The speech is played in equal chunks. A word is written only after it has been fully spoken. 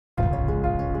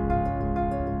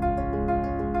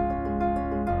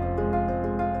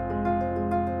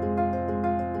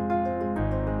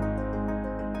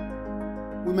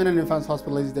Women and Infants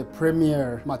Hospital is the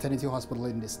premier maternity hospital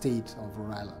in the state of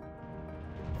Rhode Island.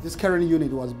 This current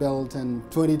unit was built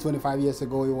 25 years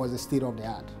ago. It was a state of the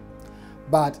art.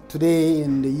 But today,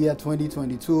 in the year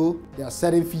 2022, there are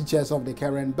certain features of the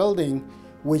current building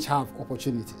which have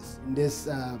opportunities. In this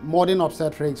modern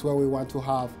obstetrics, where we want to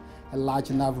have a large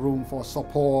enough room for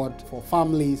support for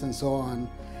families and so on,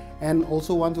 and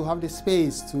also want to have the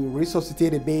space to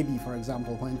resuscitate a baby, for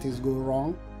example, when things go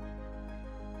wrong.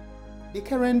 The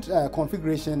current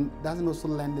configuration doesn't also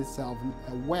lend itself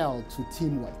well to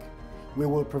teamwork. We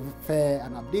will prefer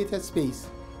an updated space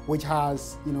which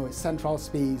has, a central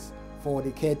space for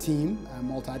the care team, a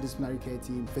multidisciplinary care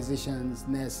team, physicians,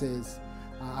 nurses,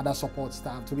 other support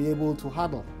staff to be able to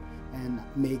huddle and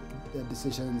make the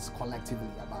decisions collectively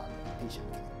about patient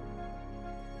care.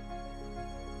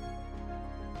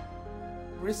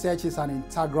 Research is an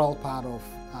integral part of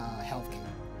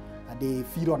healthcare. They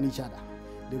feed on each other.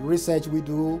 The research we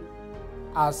do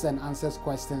asks and answers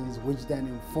questions which then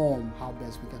inform how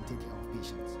best we can take care of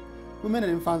patients. Women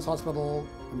and Infants Hospital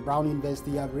and Brown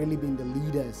University have really been the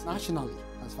leaders nationally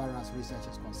as far as research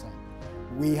is concerned.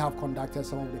 We have conducted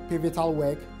some of the pivotal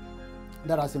work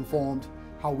that has informed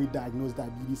how we diagnose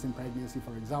diabetes in pregnancy,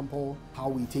 for example, how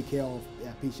we take care of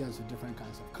patients with different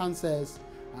kinds of cancers,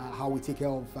 how we take care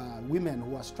of women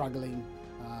who are struggling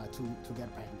to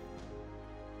get pregnant.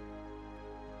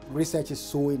 Research is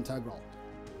so integral,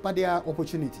 but there are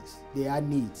opportunities, there are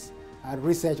needs.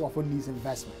 Research often needs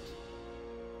investment.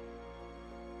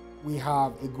 We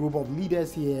have a group of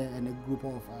leaders here and a group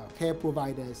of care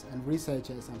providers and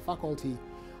researchers and faculty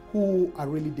who are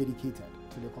really dedicated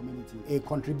to the community. A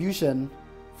contribution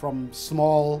from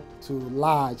small to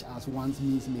large, as one's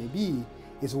needs may be,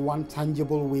 is one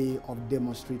tangible way of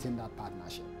demonstrating that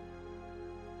partnership.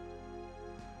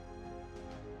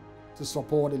 To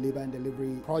support the Labor and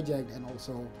Delivery Project and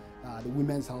also the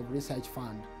Women's Health Research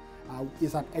Fund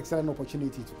is an excellent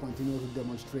opportunity to continue to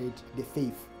demonstrate the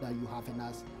faith that you have in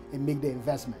us and make the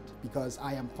investment, because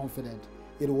I am confident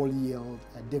it will yield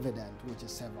a dividend which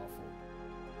is severalfold.